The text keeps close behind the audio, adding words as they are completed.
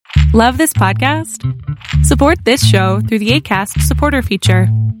Love this podcast? Support this show through the Acast supporter feature.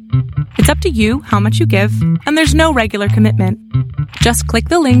 It's up to you how much you give, and there's no regular commitment. Just click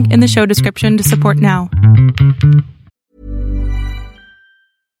the link in the show description to support now.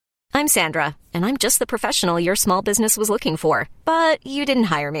 I'm Sandra, and I'm just the professional your small business was looking for. But you didn't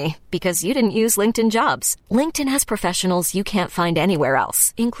hire me because you didn't use LinkedIn Jobs. LinkedIn has professionals you can't find anywhere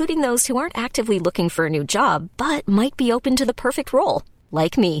else, including those who aren't actively looking for a new job, but might be open to the perfect role,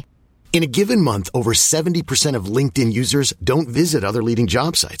 like me. In a given month, over 70% of LinkedIn users don't visit other leading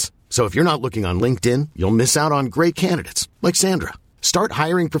job sites. So if you're not looking on LinkedIn, you'll miss out on great candidates like Sandra. Start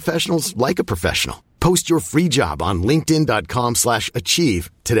hiring professionals like a professional. Post your free job on linkedin.com/achieve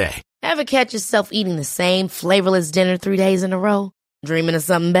today. Ever catch yourself eating the same flavorless dinner 3 days in a row? Dreaming of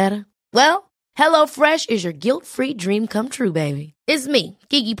something better? Well, HelloFresh is your guilt-free dream come true, baby. It's me,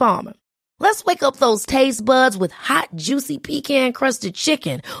 Keke Palmer. Let's wake up those taste buds with hot, juicy pecan-crusted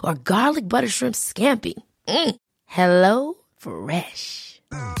chicken or garlic butter shrimp scampi. Hello Fresh.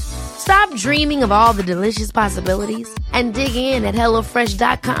 Stop dreaming of all the delicious possibilities and dig in at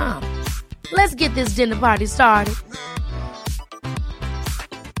HelloFresh.com. Let's get this dinner party started.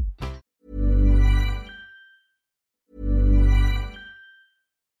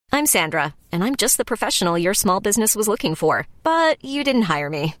 I'm Sandra, and I'm just the professional your small business was looking for. But you didn't hire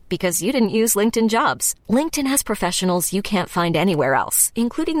me because you didn't use LinkedIn Jobs. LinkedIn has professionals you can't find anywhere else,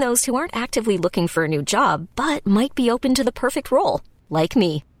 including those who aren't actively looking for a new job, but might be open to the perfect role, like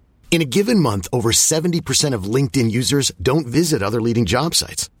me. In a given month, over 70% of LinkedIn users don't visit other leading job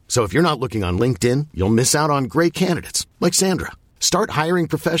sites. So if you're not looking on LinkedIn, you'll miss out on great candidates like Sandra. Start hiring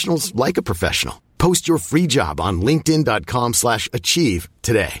professionals like a professional. Post your free job on linkedin.com/achieve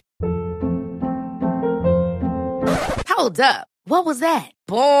today. Hold up. What was that?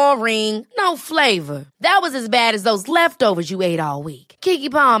 Boring. No flavor. That was as bad as those leftovers you ate all week. Keke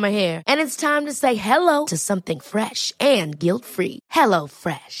Palmer here, and it's time to say hello to something fresh and guilt-free. Hello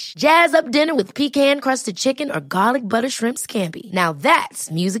Fresh. Jazz up dinner with pecan-crusted chicken or garlic butter shrimp scampi. Now that's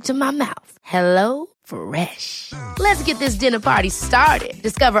music to my mouth. Hello Fresh. Let's get this dinner party started.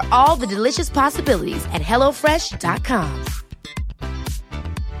 Discover all the delicious possibilities at HelloFresh.com.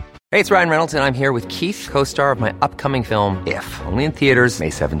 Hey, it's Ryan Reynolds, and I'm here with Keith, co-star of my upcoming film, If, only in theaters May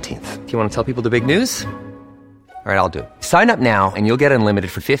 17th. Do you want to tell people the big news? All right, I'll do it. Sign up now and you'll get unlimited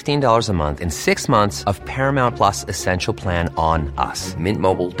for $15 a month and 6 months of Paramount Plus Essential Plan on us.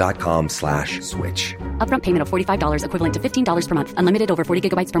 MintMobile.com/switch. Upfront payment of $45 equivalent to $15 per month. Unlimited over 40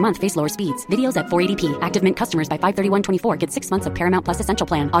 gigabytes per month. Face lower speeds. Videos at 480p. Active Mint customers by 531.24 get 6 months of Paramount Plus Essential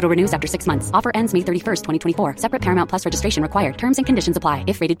Plan. Auto renews after 6 months. Offer ends May 31st, 2024. Separate Paramount Plus registration required. Terms and conditions apply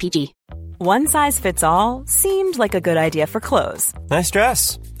if rated PG. One size fits all seemed like a good idea for clothes. Nice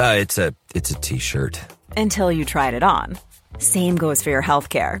dress. It's a t-shirt. Until you tried it on. Same goes for your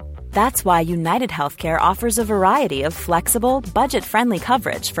healthcare. That's why United Healthcare offers a variety of flexible, budget-friendly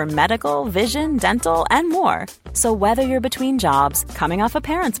coverage for medical, vision, dental, and more. So whether you're between jobs, coming off a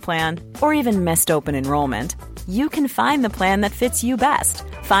parent's plan, or even missed open enrollment, you can find the plan that fits you best.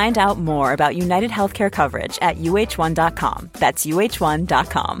 Find out more about United Healthcare coverage at uh1.com. That's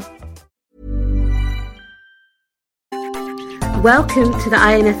uh1.com. Welcome to the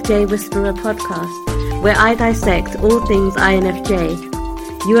INFJ Whisperer podcast, where I dissect all things INFJ.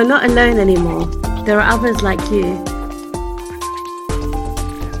 You are not alone anymore. There are others like you.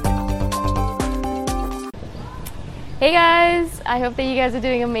 Hey guys, I hope that you guys are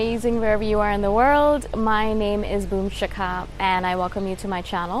doing amazing wherever you are in the world. My name is Boom Shaka and I welcome you to my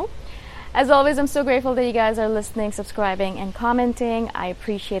channel. As always, I'm so grateful that you guys are listening, subscribing, and commenting. I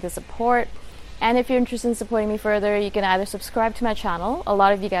appreciate the support. And if you're interested in supporting me further, you can either subscribe to my channel. A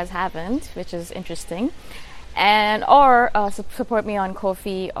lot of you guys haven't, which is interesting. Or support me on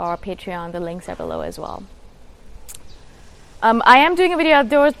Ko-fi or Patreon. The links are below as well. I am doing a video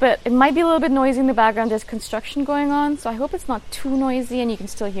outdoors, but it might be a little bit noisy in the background. There's construction going on, so I hope it's not too noisy and you can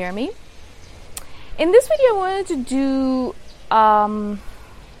still hear me. In this video, I wanted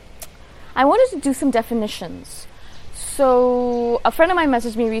to do some definitions. So a friend of mine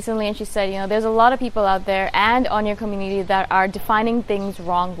messaged me recently and she said, there's a lot of people out there and on your community that are defining things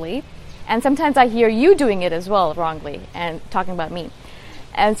wrongly. And sometimes I hear you doing it as well wrongly and talking about me.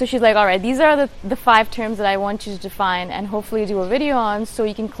 And so she's like, all right, these are the 5 terms that I want you to define and hopefully do a video on so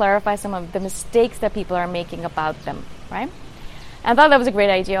you can clarify some of the mistakes that people are making about them, right? And I thought that was a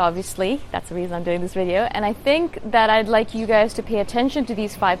great idea, obviously. That's the reason I'm doing this video. And I think that I'd like you guys to pay attention to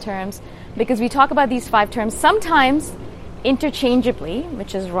these 5 terms because we talk about these 5 terms sometimes interchangeably,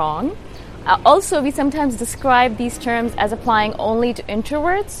 which is wrong. Also, we sometimes describe these terms as applying only to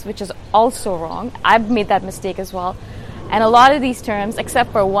introverts, which is also wrong. I've made that mistake as well. And a lot of these terms,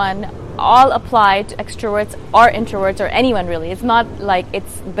 except for one, all apply to extroverts or introverts or anyone really. It's not like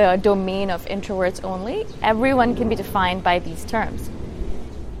it's the domain of introverts only. Everyone can be defined by these terms.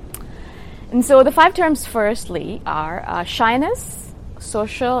 And so the 5 terms firstly are shyness,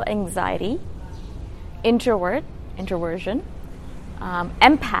 social anxiety, introvert, introversion,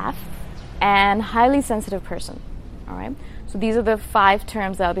 empath, and highly sensitive person. All right. So these are the 5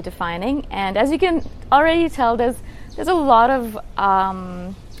 terms that I'll be defining. And as you can already tell, there's a lot of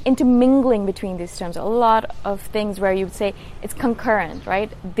intermingling between these terms. A lot of things where you would say it's concurrent,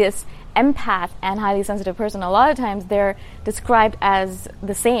 right? This empath and highly sensitive person, a lot of times they're described as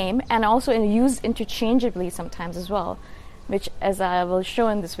the same and also used interchangeably sometimes as well, which, as I will show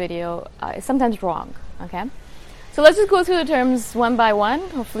in this video, is sometimes wrong. Okay. So let's just go through the terms one by one.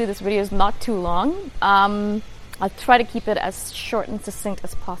 Hopefully this video is not too long. I'll try to keep it as short and succinct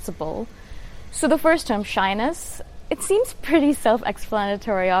as possible. So the first term, shyness, it seems pretty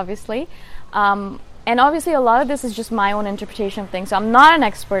self-explanatory, obviously. And obviously a lot of this is just my own interpretation of things. So I'm not an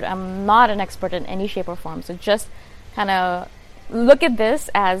expert. I'm not an expert in any shape or form. So just kind of look at this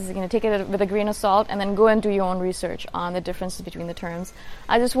as, take it with a grain of salt and then go and do your own research on the differences between the terms.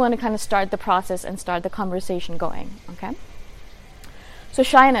 I just want to kind of start the process and start the conversation going, okay? So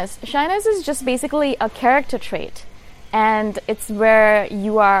shyness. Shyness is just basically a character trait. And it's where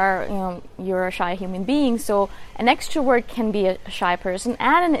you're a shy human being. So an extrovert can be a shy person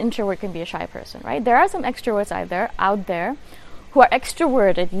and an introvert can be a shy person, right? There are some extroverts out there who are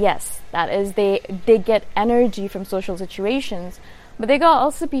extroverted, yes. That is, they get energy from social situations, but they can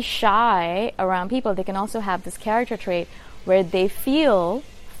also be shy around people. They can also have this character trait where they feel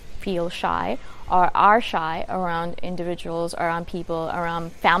shy or are shy around individuals, around people,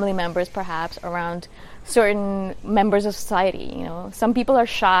 around family members perhaps, around certain members of society. Some people are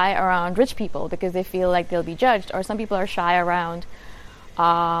shy around rich people because they feel like they'll be judged, or some people are shy around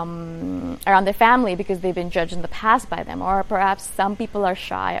their family because they've been judged in the past by them, or perhaps some people are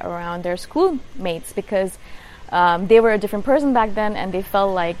shy around their schoolmates because they were a different person back then and they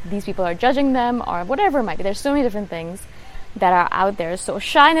felt like these people are judging them, or whatever it might be. There's so many different things that are out there. So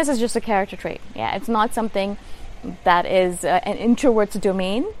shyness is just a character trait. Yeah, it's not something that is an introvert's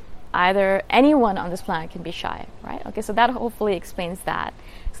domain. Either anyone on this planet can be shy, right? Okay, so that hopefully explains that.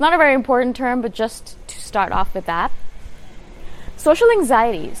 It's not a very important term, but just to start off with that. Social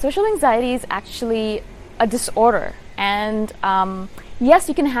anxiety. Social anxiety is actually a disorder. And yes,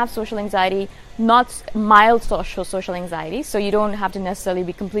 you can have social anxiety, not mild social anxiety. So you don't have to necessarily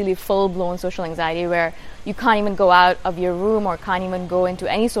be completely full-blown social anxiety where you can't even go out of your room or can't even go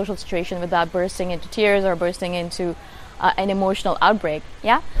into any social situation without bursting into tears or bursting into an emotional outbreak.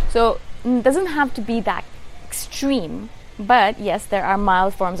 Yeah, so it doesn't have to be that extreme, but yes, there are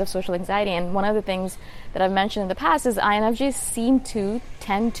mild forms of social anxiety. And one of the things that I've mentioned in the past is INFJs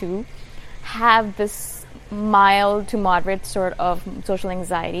tend to have this mild to moderate sort of social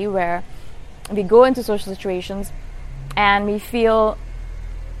anxiety where we go into social situations and we feel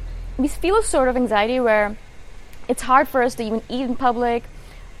a sort of anxiety where it's hard for us to even eat in public.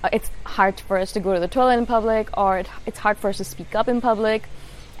 It's hard for us to go to the toilet in public, or it's hard for us to speak up in public.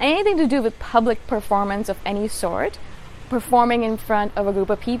 Anything to do with public performance of any sort, performing in front of a group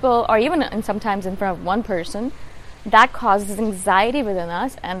of people, or even sometimes in front of one person, that causes anxiety within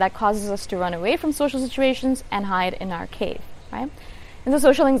us, and that causes us to run away from social situations and hide in our cave, right? And so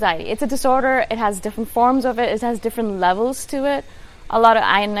social anxiety, it's a disorder. It has different forms of it. It has different levels to it. A lot of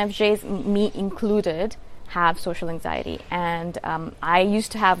INFJs, me included, have social anxiety, and I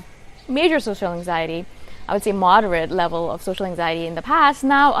used to have major social anxiety. I would say moderate level of social anxiety in the past.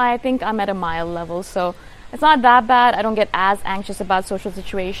 Now I think I'm at a mild level, so it's not that bad. I don't get as anxious about social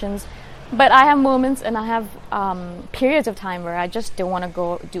situations, but I have moments and I have periods of time where I just don't want to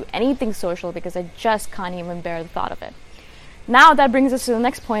go do anything social because I just can't even bear the thought of it. Now that brings us to the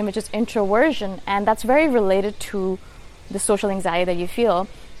next point, which is introversion, and that's very related to the social anxiety that you feel.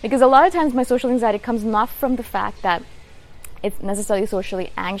 Because a lot of times my social anxiety comes not from the fact that it's necessarily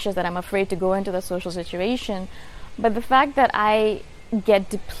socially anxious, that I'm afraid to go into the social situation, but the fact that I get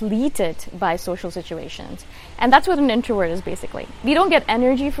depleted by social situations. And that's what an introvert is basically. We don't get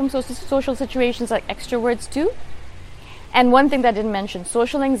energy from social situations like extroverts do. And one thing that I didn't mention,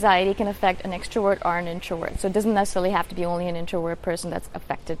 social anxiety can affect an extrovert or an introvert. So it doesn't necessarily have to be only an introvert person that's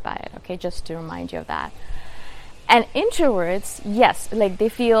affected by it, okay? Just to remind you of that. And introverts, yes, like they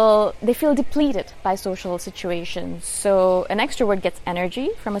feel depleted by social situations. So an extrovert gets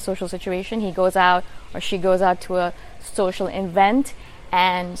energy from a social situation. He goes out or she goes out to a social event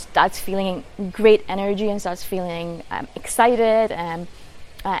and starts feeling great energy and starts feeling excited and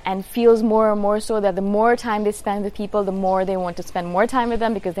and feels more and more so that the more time they spend with people, the more they want to spend more time with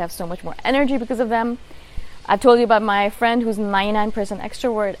them because they have so much more energy because of them. I told you about my friend who's 99%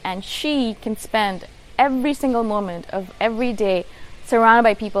 extrovert, and she can spend every single moment of every day surrounded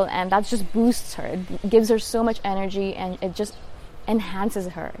by people, and that just boosts her. It gives her so much energy, and it just enhances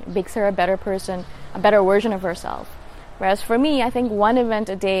her. It makes her a better person, a better version of herself. Whereas for me, I think one event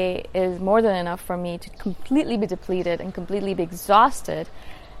a day is more than enough for me to completely be depleted and completely be exhausted,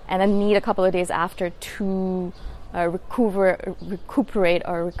 and then need a couple of days after to recuperate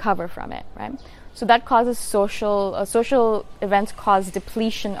or recover from it, right? So that causes social events cause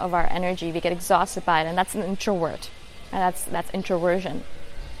depletion of our energy. We get exhausted by it, and that's an introvert, and that's introversion.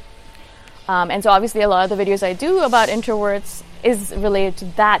 And so obviously a lot of the videos I do about introverts is related to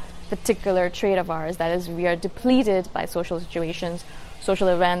that particular trait of ours, that is, we are depleted by social situations, social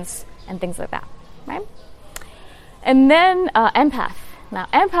events, and things like that, right? And then empath. Now,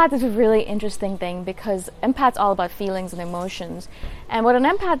 empath is a really interesting thing because empath's all about feelings and emotions. And what an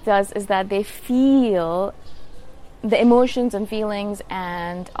empath does is that they feel the emotions and feelings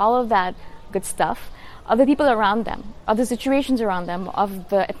and all of that good stuff of the people around them, of the situations around them, of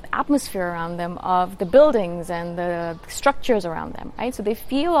the atmosphere around them, of the buildings and the structures around them, right? So they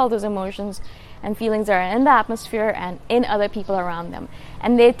feel all those emotions and feelings that are in the atmosphere and in other people around them.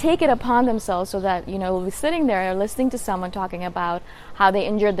 And they take it upon themselves so that, we'll be sitting there listening to someone talking about how they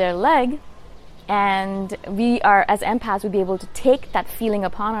injured their leg, and we are, as empaths, would be able to take that feeling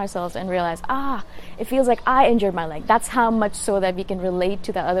upon ourselves and realize, it feels like I injured my leg. That's how much so that we can relate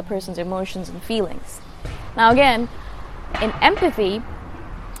to the other person's emotions and feelings. Now again, in empathy,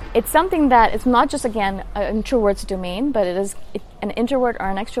 it's something that it's not just, again, an introvert's domain, but an introvert or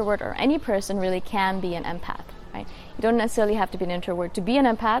an extrovert or any person really can be an empath, right? You don't necessarily have to be an introvert to be an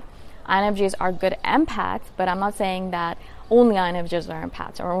empath. INFJs are good empaths, but I'm not saying that only INFJs are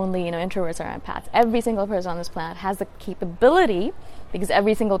empaths or only, introverts are empaths. Every single person on this planet has the capability, because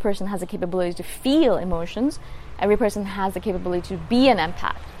every single person has the capability to feel emotions. Every person has the capability to be an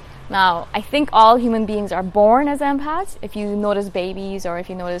empath. Now, I think all human beings are born as empaths. If you notice babies or if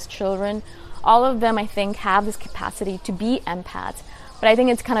you notice children, all of them, I think, have this capacity to be empaths. But I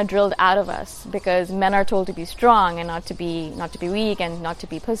think it's kind of drilled out of us because men are told to be strong and not to be weak and not to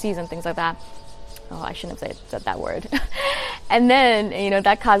be pussies and things like that. Oh, I shouldn't have said that word. And then,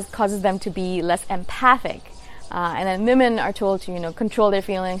 that causes them to be less empathic. And then women are told to, control their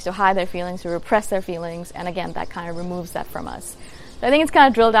feelings, to hide their feelings, to repress their feelings. And again, that kind of removes that from us. So I think it's kind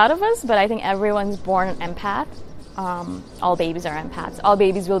of drilled out of us, but I think everyone's born an empath. All babies are empaths. All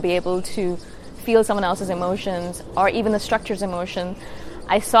babies will be able to feel someone else's emotions or even the structure's emotion.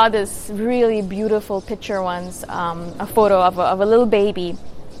 I saw this really beautiful picture once, a photo of a little baby.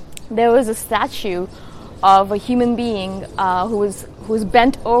 There was a statue of a human being who was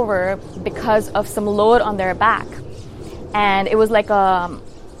bent over because of some load on their back. And it was like a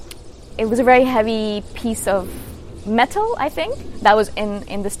very heavy piece of metal, I think, that was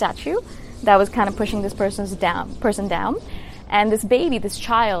in the statue that was kind of pushing this person down. And this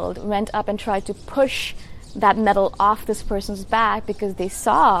child went up and tried to push that metal off this person's back because they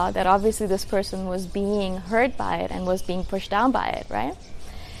saw that obviously this person was being hurt by it and was being pushed down by it, right?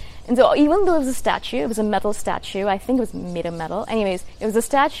 And so even though it was a statue, it was a metal statue, I think it was made of metal. Anyways, it was a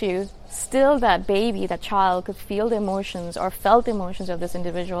statue, still that baby, that child could feel the emotions or felt the emotions of this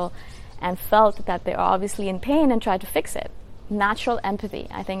individual and felt that they are obviously in pain and tried to fix it. Natural empathy.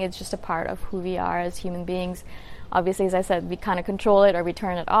 I think it's just a part of who we are as human beings. Obviously, as I said, we kind of control it or we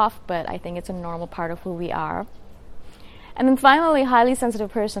turn it off, but I think it's a normal part of who we are. And then finally, highly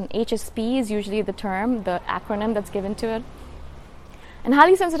sensitive person. HSP is usually the term, the acronym that's given to it. And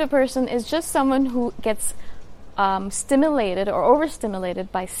highly sensitive person is just someone who gets stimulated or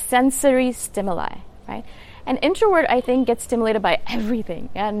overstimulated by sensory stimuli, right? An introvert, I think, gets stimulated by everything,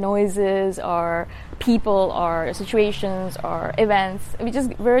 noises or people or situations or events.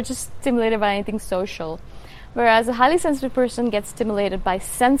 We're just stimulated by anything social. Whereas a highly sensitive person gets stimulated by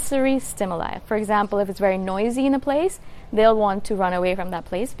sensory stimuli. For example, if it's very noisy in a place, they'll want to run away from that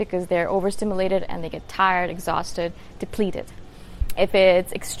place because they're overstimulated and they get tired, exhausted, depleted. If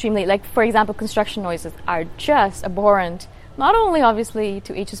it's extremely, like for example, construction noises are just abhorrent, not only obviously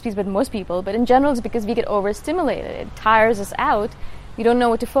to HSPs but most people, but in general it's because we get overstimulated. It tires us out. We don't know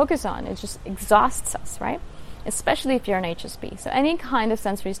what to focus on. It just exhausts us, right? Especially if you're an HSP. So any kind of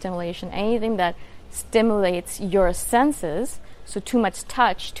sensory stimulation, anything that stimulates your senses, so too much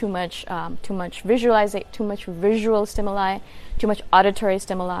touch, too much visualizing, too much visual stimuli, too much auditory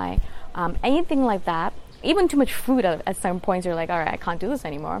stimuli, anything like that. Even too much food at some points you're like, all right, I can't do this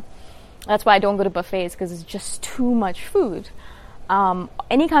anymore. That's why I don't go to buffets, because it's just too much food.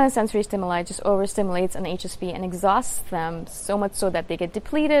 Any kind of sensory stimuli just overstimulates an HSP and exhausts them so much so that they get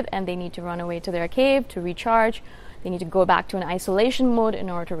depleted and they need to run away to their cave to recharge. They need to go back to an isolation mode in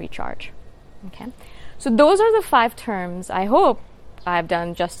order to recharge. Okay, so those are the 5 terms. I hope I've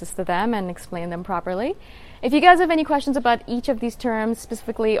done justice to them and explained them properly. If you guys have any questions about each of these terms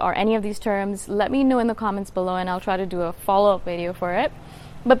specifically or any of these terms, let me know in the comments below and I'll try to do a follow-up video for it.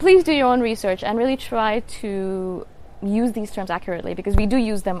 But please do your own research and really try to use these terms accurately because we do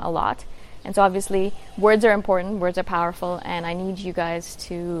use them a lot. And so obviously words are important, words are powerful, and I need you guys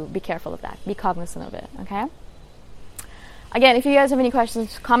to be careful of that. Be cognizant of it, okay? Again, if you guys have any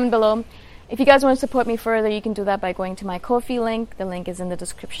questions, comment below. If you guys want to support me further, you can do that by going to my Ko-fi link. The link is in the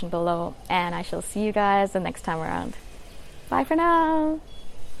description below. And I shall see you guys the next time around. Bye for now.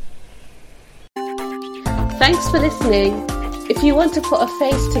 Thanks for listening. If you want to put a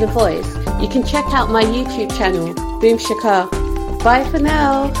face to the voice, you can check out my YouTube channel, Boom Shikar. Bye for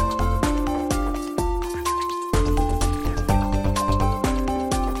now.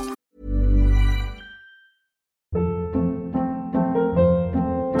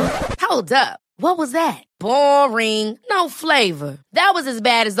 Hold up. What was that? Boring. No flavor. That was as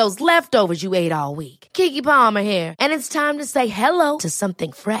bad as those leftovers you ate all week. Keke Palmer here. And it's time to say hello to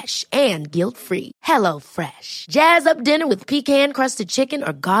something fresh and guilt-free. Hello Fresh. Jazz up dinner with pecan-crusted chicken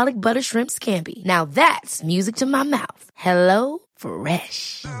or garlic butter shrimp scampi. Now that's music to my mouth. Hello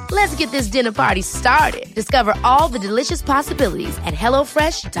Fresh. Let's get this dinner party started. Discover all the delicious possibilities at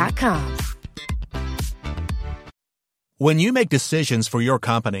HelloFresh.com. When you make decisions for your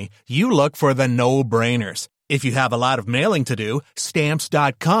company, you look for the no-brainers. If you have a lot of mailing to do,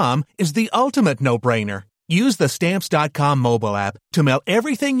 Stamps.com is the ultimate no-brainer. Use the Stamps.com mobile app to mail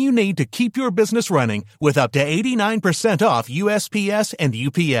everything you need to keep your business running with up to 89% off USPS and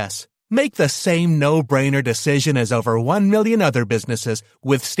UPS. Make the same no-brainer decision as over 1 million other businesses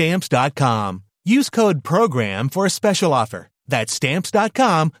with Stamps.com. Use code PROGRAM for a special offer. That's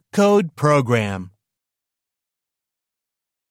Stamps.com, code PROGRAM.